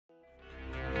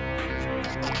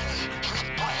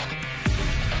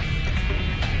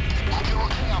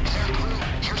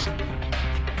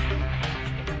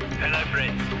Hello,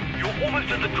 friend. You're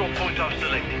almost at the drop point I've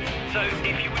selected. So,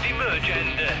 if you would emerge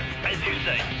and, as you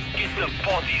say, get the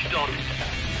party started.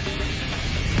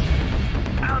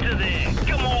 Out of there!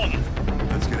 Come on!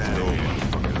 Let's get out of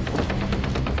here.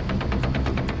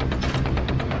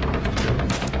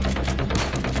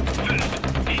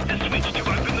 First, hit the switch to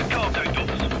open the cargo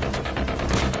doors.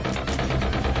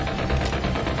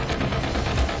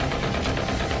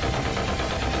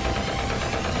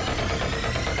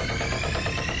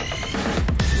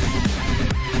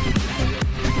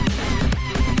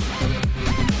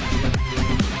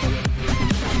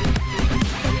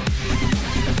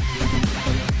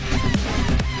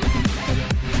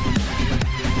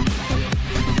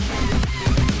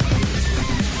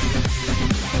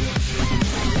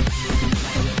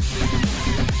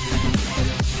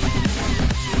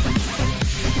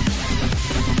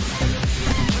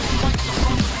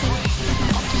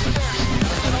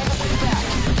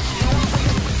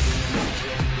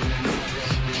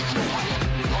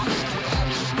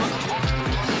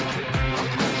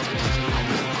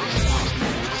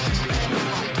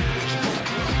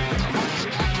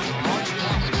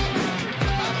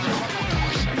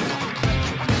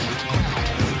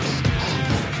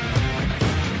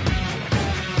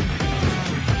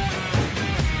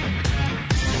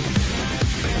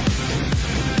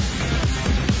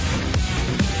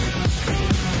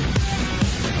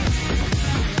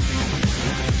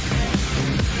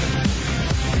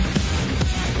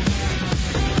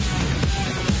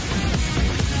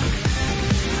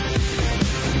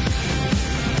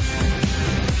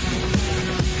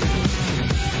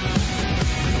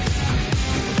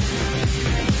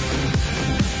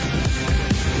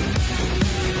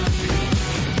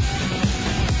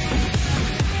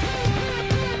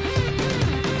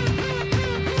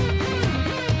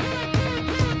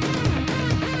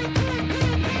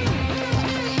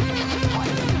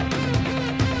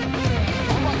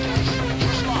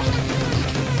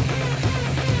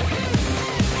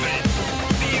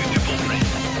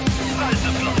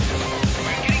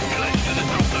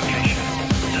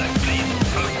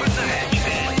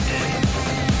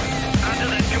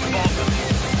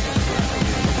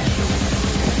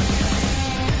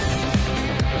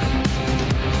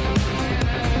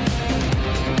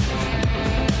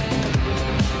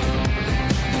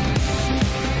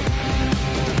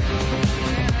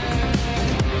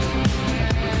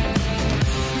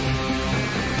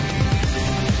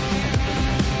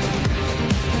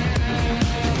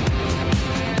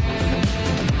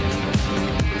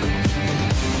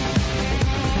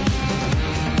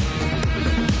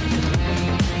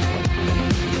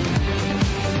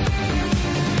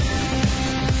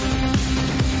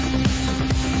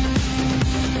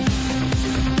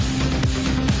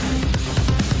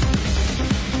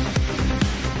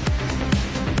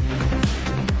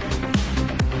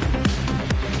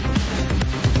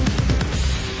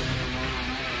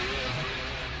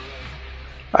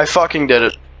 I fucking did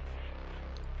it.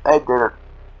 I did it.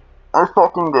 I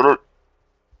fucking did it.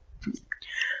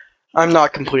 I'm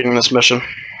not completing this mission.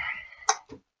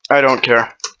 I don't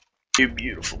care. You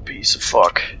beautiful piece of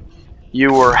fuck.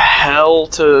 You were hell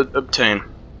to obtain.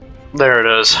 There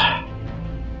it is.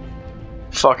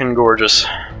 Fucking gorgeous.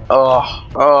 Oh,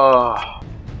 oh.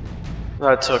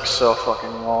 That took so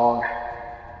fucking long.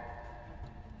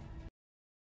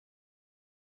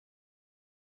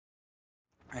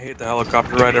 I hate the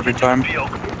helicopter ride every time. You'll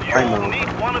need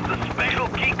one of the special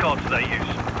keycards they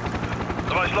use.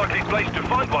 The most likely place to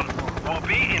find one will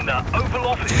be in the Oval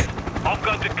Office. I'm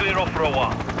going to clear off for a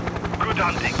while. Good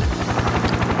hunting.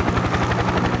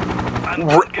 And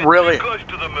don't get really? too close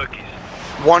to the Murkies.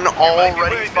 One You may be already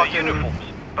wearing their fucking uniforms,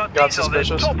 but got these are their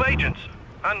suspicious. top agents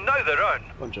and know their own.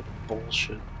 Bunch of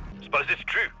bullshit. Suppose it's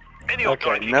true. Any Okay,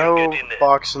 authority no can get in there.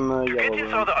 box in the To yellow get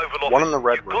inside room. the Oval Office, One in the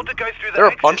red you've room. got to go through the There are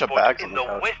a exit bunch of point bags in on the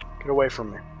couch. west. Get away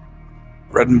from me.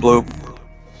 Red and blue. Red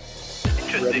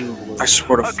Interesting. and blue. I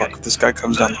swear to Okay. fuck if this guy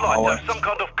comes down the Those lights hallway. have some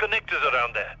kind of connectors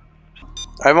around there.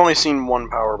 I've only seen one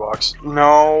power box.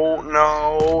 No,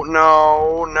 no,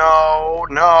 no, no,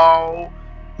 no,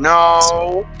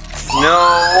 no,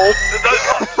 no. Those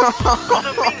lights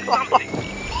gotta mean something.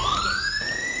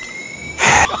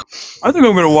 I think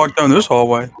I'm gonna walk down this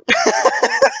hallway.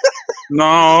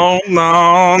 No,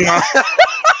 no, no.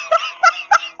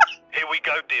 Here we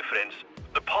go, dear friends.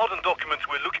 The pardon documents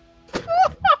we're looking.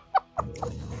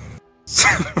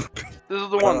 This is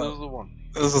the one. This is the one.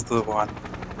 This is the one.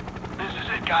 This is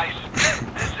it, guys.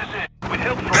 This is it. With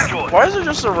help from Joy. Why is there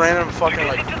just a random To fucking get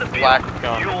like into the black field,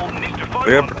 gun you'll need to find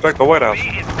We gotta one. protect the White House. Be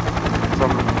in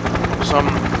from some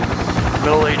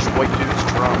middle-aged white dude's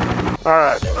drunk.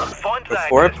 Alright. Find the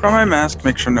Before I access put on my mask,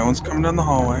 make sure no one's coming down the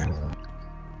hallway.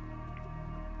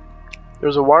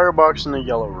 There's a wire box in the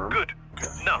yellow room. Good.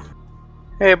 No.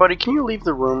 Hey, buddy, can you leave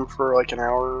the room for like an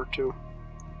hour or two?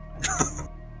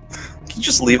 Can you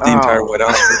just leave the entire White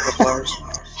House for a couple hours?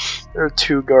 There are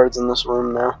 2 guards in this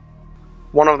room now.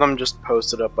 One of them just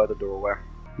posted up by the doorway.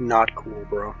 Not cool,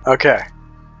 bro. Okay.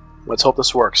 Let's hope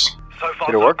this works. So far,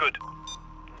 Did it so work? good.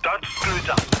 Don't screw it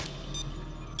up.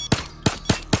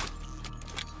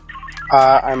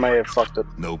 I may have fucked it.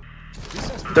 Nope.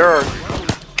 There are...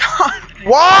 God,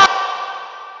 what?!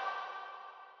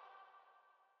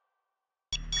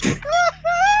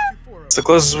 It's the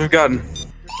closest we've gotten.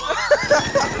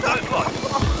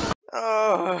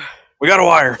 We got a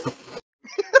wire.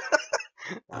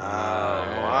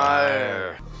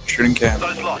 Wire. Shooting cam.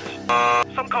 Those lights.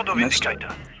 Some kind of Missed.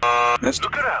 indicator. Missed.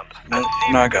 Look around No, and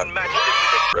see no, I if you got can it. match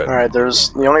this with Red. Alright,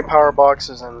 the only power box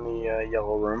is in the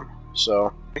yellow room,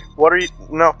 so... What are you...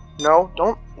 No,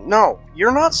 don't... No,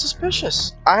 you're not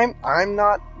suspicious. I'm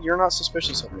not... You're not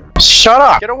suspicious of me. Shut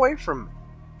up! Get away from me.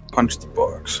 Punch the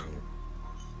box.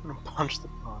 I'm gonna punch the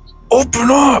box.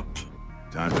 Open up!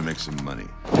 Time to make some money.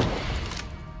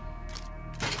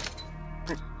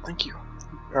 Thank you.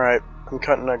 Alright, I'm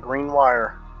cutting a green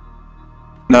wire.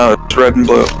 No, it's red and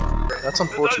blue. That's those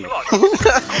unfortunate. lights.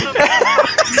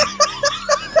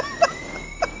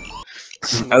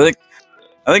 I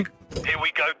think Here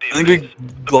we go, dear. I think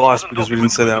we lost because we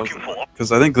didn't say that was the one.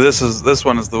 Because I think this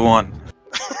one is the one.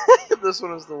 This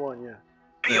one is the one, yeah.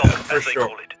 Beyond, for as they sure.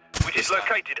 call it, which is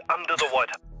located under the White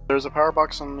House. There's a power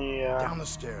box in the the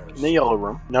stairs. yellow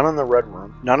room, none in the red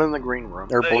room, none in the green room,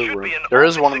 or There blue should room. be an There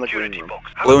is open one in the security green room.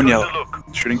 box. Have Blue a and closer yellow.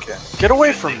 Look. Shooting cam. Get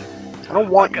away from me! I don't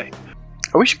want Okay. you.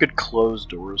 I wish you could close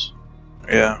doors.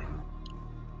 Yeah.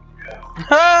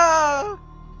 Ah!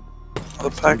 The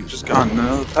package is gone.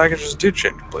 No, the packages do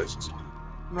change places.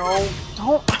 No,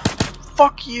 don't.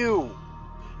 Fuck you!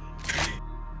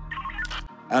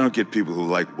 I don't get people who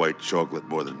like white chocolate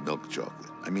more than milk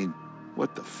chocolate. I mean,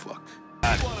 what the fuck?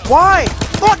 Why?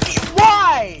 Fuck you!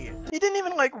 Why? He didn't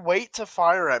even like wait to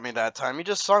fire at me that time. He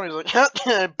just saw me. He was like,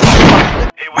 Here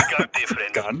we go, dear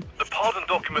friend. Gun? The pardon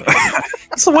document.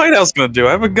 What's the White House gonna do?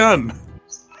 I have a gun.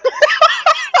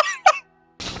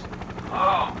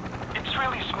 Oh, it's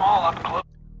really small up close.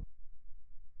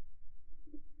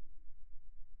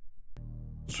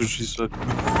 That's what she said.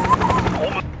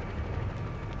 Almost.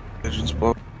 Agents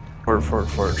blow.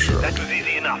 Fart, sure. That was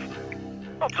easy enough.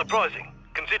 Not surprising,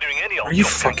 considering any Are you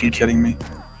fucking kidding me?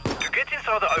 To get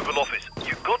inside the Oval Office,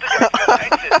 you've got to go to an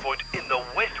access point in the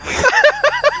West Wing.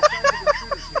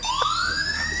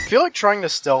 I feel like trying to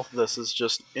stealth this is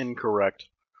just incorrect.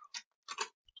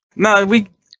 No, we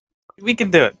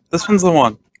can do it. This one's the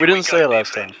one. We didn't say it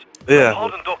last time. Yeah,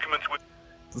 Pardon documents with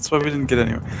that's why we didn't get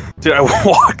anywhere. Dude, I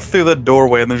walk through the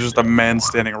doorway and there's just a man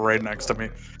standing right next to me.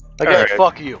 Okay, Alright.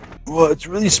 fuck you. Well, it's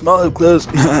really small up close.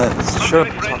 Shut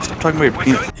up. Stop talking about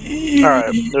your penis.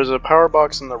 Alright, there's a power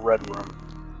box in the red room.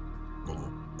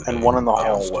 And one in the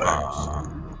hallway.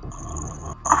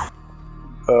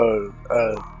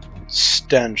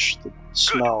 Stench, the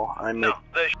smell I make. no,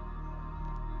 there's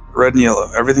Red and yellow.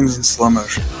 Everything's in slow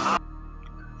motion.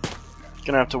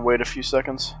 Gonna have to wait a few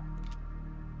seconds.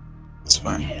 It's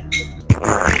fine.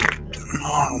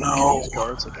 Oh no. These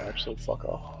guards like actually fuck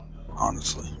off.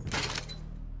 Honestly.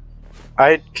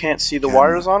 I can't see the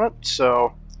wires on it,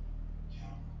 so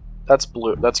that's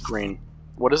blue. That's green.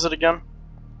 What is it again?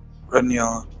 Red and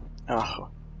yellow. Oh.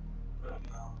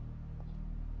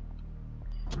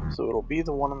 So it'll be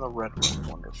the one in the red room.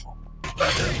 Wonderful.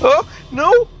 Oh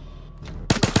no!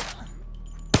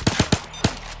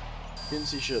 Didn't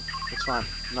see shit. It's fine.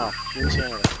 No, didn't see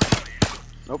anything.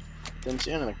 Nope, didn't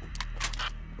see anything.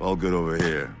 All good over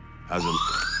here. How's it?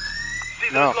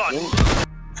 see No, those lights.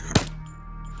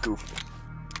 didn't. Goof.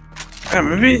 Yeah,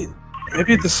 maybe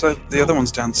the other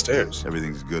one's downstairs.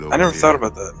 Everything's good over I never here. thought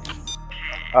about that.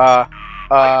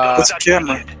 That's a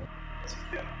camera.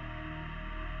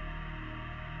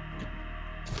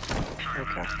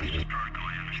 Okay.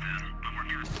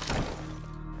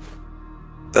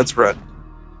 That's red.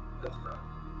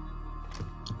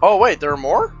 Oh wait, there are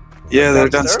more? Yeah, they're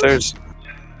Downstairs?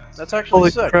 downstairs. That's actually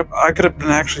Holy sick. crap! I could have been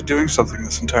actually doing something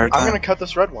this entire time. I'm gonna cut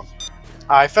this red one.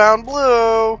 I found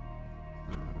blue!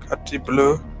 Cut the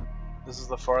blue. This is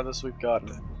the farthest we've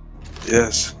gotten.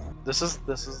 Yes. This is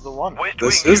the one. West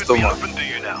This Wing is should the be one. open to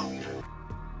you now.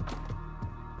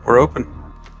 We're open.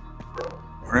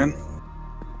 We're in.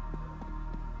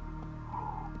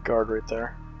 Guard right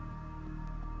there.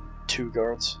 2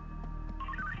 guards.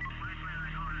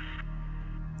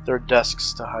 There are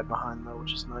desks to hide behind though,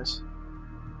 which is nice.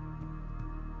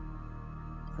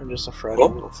 I'm just a fragile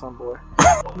little fun boy.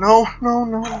 No, no,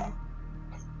 no.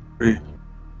 Three.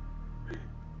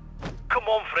 Come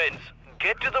on, friends.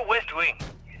 Get to the West Wing.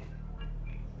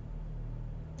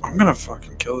 I'm gonna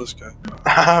fucking kill this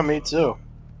guy. Me too.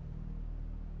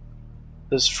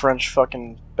 This French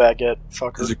fucking baguette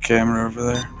fucker. There's a camera over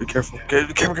there. Be careful. Get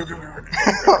the camera.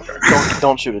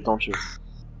 Don't shoot it. Don't shoot it.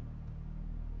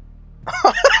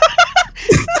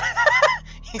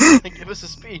 He's gonna give us a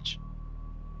speech.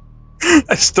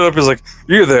 I stood up. He's like,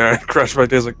 "You're there." I crashed my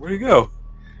day. I was like, "Where'd you go?"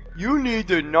 You need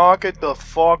to knock it the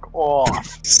fuck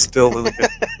off. Still in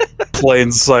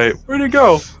plain sight. Where'd he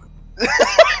go?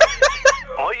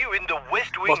 Are you in the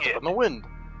West Wing Busted yet? in the wind.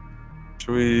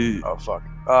 Should we? Oh fuck.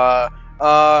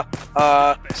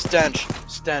 Stench.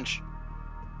 Stench.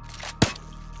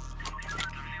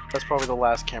 That's probably the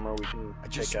last camera we can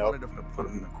take out. Put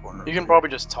him in the corner. You can probably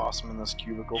just toss him in this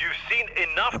cubicle. You've seen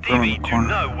enough put him in TV the to corner.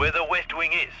 know where the West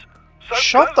Wing is. So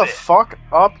Shut go the there. fuck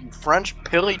up, you French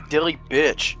pilly-dilly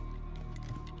bitch.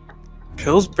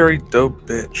 Pillsbury dope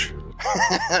bitch.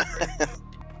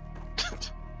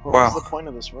 What Wow. was the point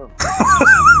of this room?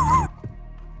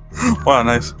 Wow,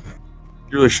 nice.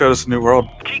 You really showed us a new world.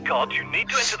 Keycard you need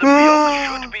to enter the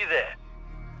field should be there.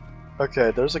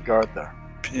 Okay, there's a guard there.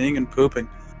 Peeing and pooping.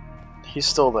 He's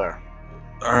still there.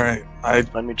 All right.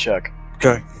 Let me check.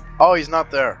 Okay. Oh, he's not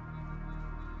there.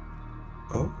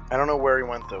 Oh, I don't know where he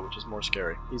went though, which is more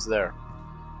scary. He's there.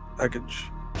 package.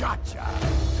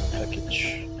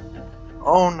 Package.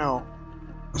 Oh no.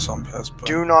 I saw him pass by.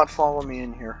 Do not follow me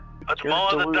in here. You're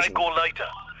Admire the delusional. decor later.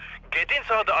 Get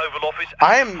inside the Oval Office and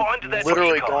I am find that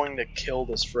literally keycard. going to kill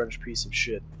this French piece of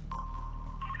shit.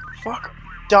 Fuck.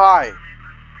 Die.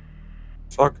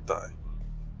 Fuck die.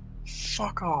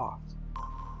 Fuck off.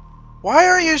 Why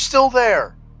are you still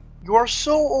there? You are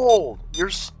so old. You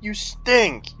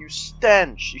stink. You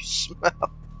stench. You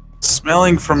smell.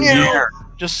 Smelling from Yeah. here.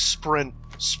 Just sprint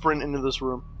into this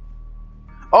room.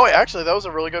 Oh, actually, that was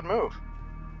a really good move.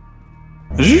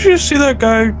 Did you just see that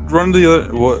guy run to the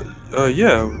other? What?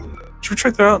 Yeah. Should we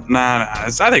check that out? Nah. I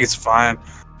think it's fine.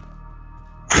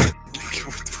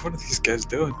 What are these guys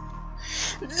doing?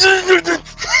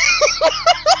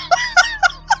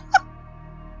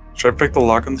 Should I pick the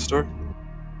lock on the door?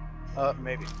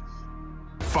 Maybe.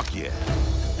 Fuck yeah.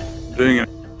 I'm doing it.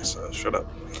 So shut up.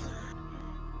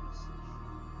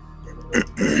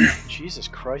 Jesus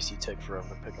Christ, you take forever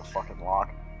to pick a fucking lock.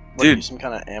 What, Dude. are you some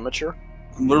kind of amateur?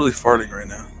 I'm literally farting right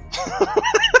now.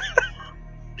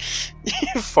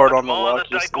 You fart on the Admire lock,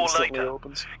 the just decor instantly later.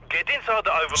 opens. Get inside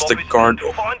the Oval It's the Office guard.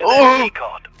 and find Oh! that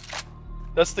keycard.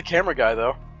 That's the camera guy,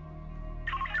 though.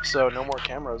 So, no more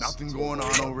cameras. Nothing going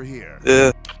on over here.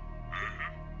 Yeah.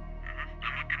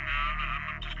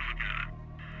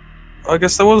 I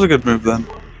guess that was a good move then.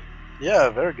 Yeah,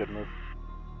 very good move.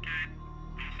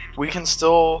 We can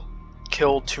still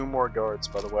kill 2 more guards,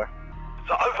 by the way.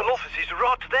 The Oval Office is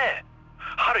right there.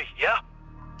 Hurry, yeah?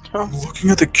 I'm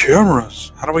looking at the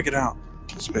cameras. How do I get out?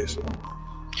 Space.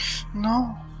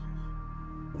 No.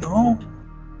 No.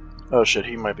 Oh shit,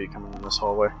 he might be coming in this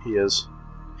hallway. He is.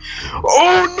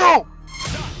 Oh no!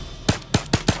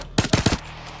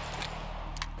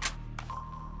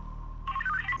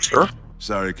 Sir?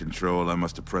 Sorry, Control. I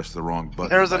must have pressed the wrong button.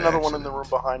 There's by another one in the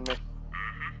accident. room behind me.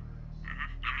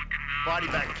 Body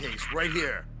bag case, right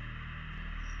here.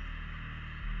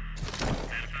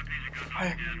 I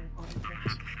have no more body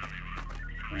bags.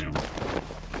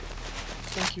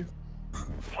 Thank you.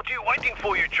 What are you waiting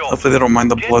for, you John? Hopefully they don't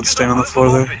mind the Get blood to stain on the Oval floor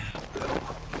there. Office.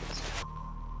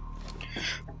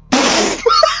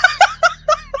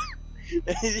 Did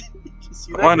you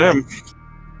see that? Don't mind him.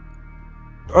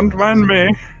 Don't mind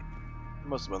me.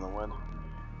 Must have been the wind.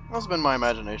 Must have been my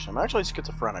imagination. I'm actually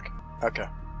schizophrenic. Okay.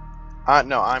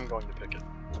 No, I'm going to pick it.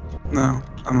 No,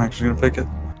 I'm actually gonna pick it.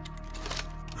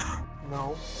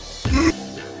 No.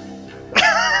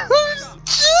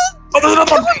 Oh, there's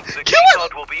another one! The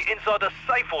keycard will be inside a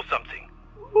safe or something.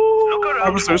 Look How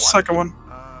around was for there a one. second one?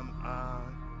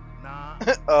 Nah.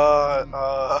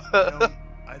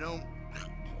 I don't.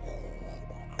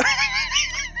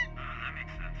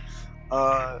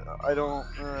 I don't,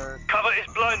 Cover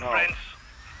is blown, No. friends.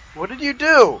 What did you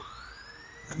do?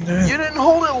 You didn't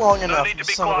hold it long enough, need to you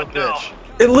be son of a quiet now. bitch.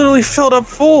 It literally filled up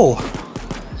full.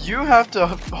 You have to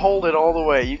hold it all the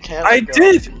way. You can't I let go.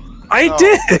 did. I No.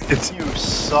 did. You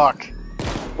suck.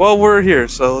 Well, we're here,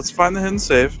 so let's find the hidden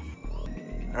save.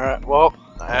 Alright, well...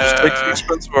 Just take the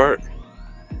expensive art.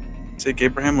 Take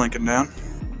Abraham Lincoln down.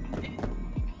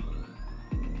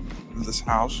 This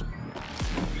house.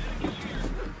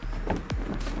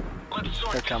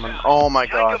 They're coming. Oh my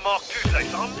god. Tanker Mark II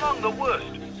safes are among the worst.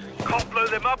 Can't blow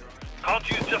them up. Can't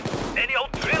use just any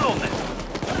old drill on them.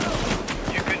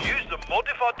 You can use the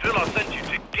modified drill I sent you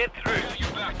to get through.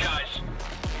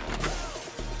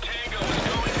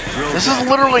 This is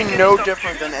literally no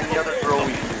different than any other drill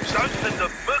we use. Don't send the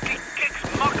murky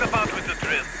kicks muck about with the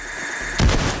drill.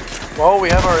 Well, we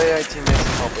have our AI teammates to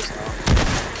help us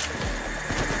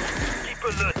Keep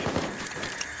alert.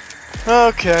 now.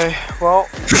 Okay, well,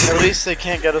 at least they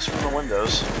can't get us from the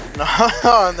windows. No,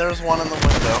 and there's one in the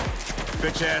window.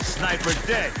 Bitch ass sniper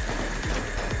dead.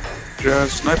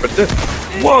 Just sniper did.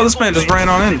 Whoa, this man just ran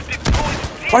on in.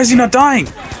 Why is he not dying?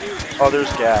 Oh,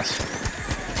 there's gas.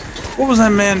 What was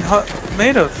that man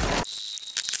made of?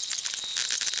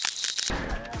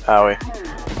 Howie.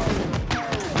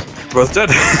 Both dead.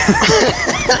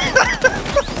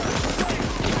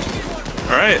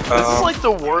 Alright, This is like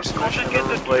the worst mission I've Get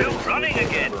ever the played. drill running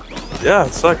again. yeah,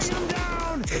 it sucks.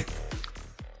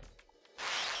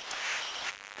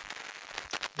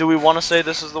 Do we want to say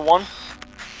this is the one?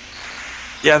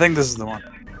 Yeah, I think this is the one.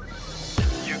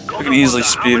 You We can easily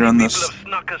speedrun this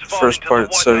first part,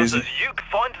 it's so easy.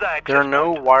 There are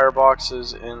no wire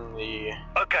boxes in the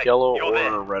Okay, yellow you're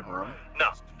there. or red room.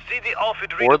 Now, see the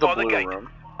Alfred Or reader the by the blue gate. room.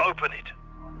 Open it.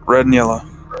 Red and yellow.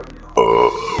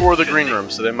 Or the green room,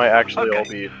 so they might actually Okay. all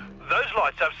be... Those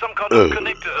lights have some kind of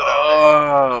connectors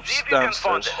around them. See if you can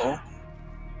find downstairs.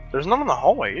 it. There's none in the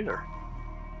hallway either.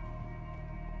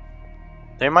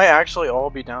 They might actually all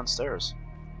be downstairs.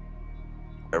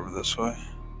 Over this way.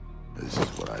 This is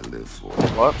what I live for.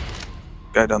 What?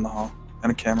 Guy down the hall.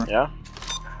 And a camera. Yeah?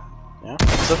 Yeah?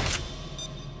 What's up?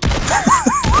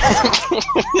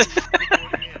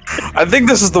 I think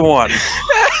this is the one. See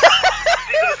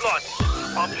those lights?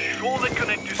 I'm sure they're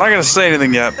connected. I'm not gonna say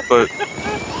anything yet, but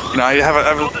you know, I have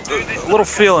a little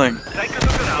feeling Take a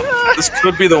look at this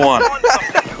could be the one. Find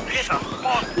something to get us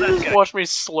past that Just gate. watch me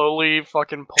slowly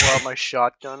fucking pull out my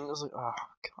shotgun. It's like, oh,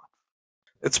 God.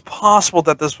 It's possible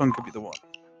that this one could be the one.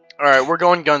 Alright, we're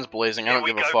going guns blazing. I Here don't we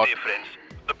give a go, fuck. dear friends.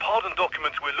 The pardon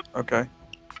documents we're looking Okay.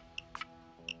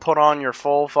 Put on your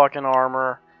full fucking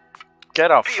armor. Get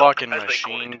a for, fucking as they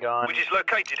call machine it, gun. which is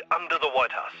located under the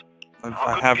White House. I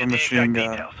I have a couldn't get the machine exact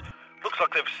gun. details. Looks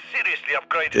like they've seriously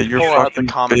upgraded. Get your Pull out fucking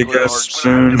the comically big ass large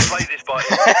soon. Play this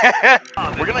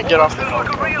by We're gonna get off the like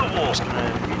a real war. Just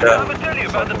gonna- Did I ever tell you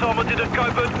about the time I did a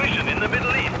covert mission in the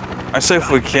Middle East? I say if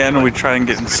we can, we try and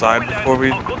get inside before we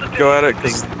go at it,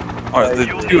 because the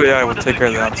You'll 2 need AI to will find a take care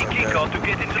of the security outside key guy. card to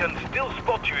get into and still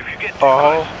spot you if you get too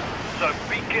Oh. close. So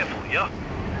be careful, yeah?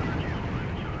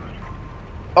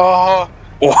 Oh.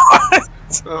 What?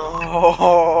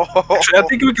 Oh. Actually, I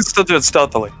think we can still do it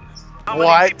stealthily. How many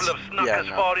What? people have snuck Yeah, as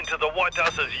no. far into the White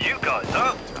House as you guys,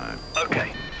 huh?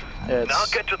 Okay, now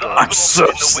It's... get to the I'm Oval so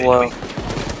Office in the slow. Wing.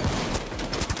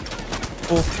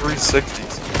 Full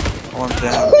 360s. Oh, I'm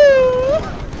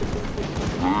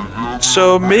down.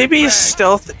 So maybe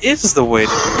stealth is the way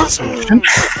to do this mission.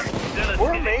 Dennis,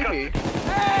 Or is it maybe.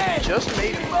 Just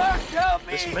maybe.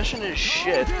 This mission is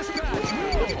shit.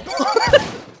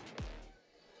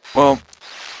 Well,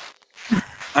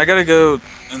 I gotta go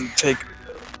and take,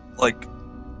 like,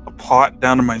 a pot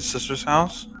down to my sister's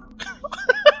house.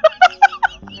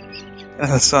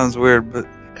 That sounds weird, but...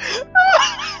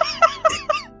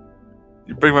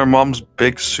 You bring my mom's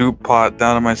big soup pot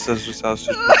down to my sister's house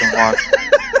just so we can watch.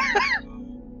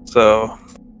 So,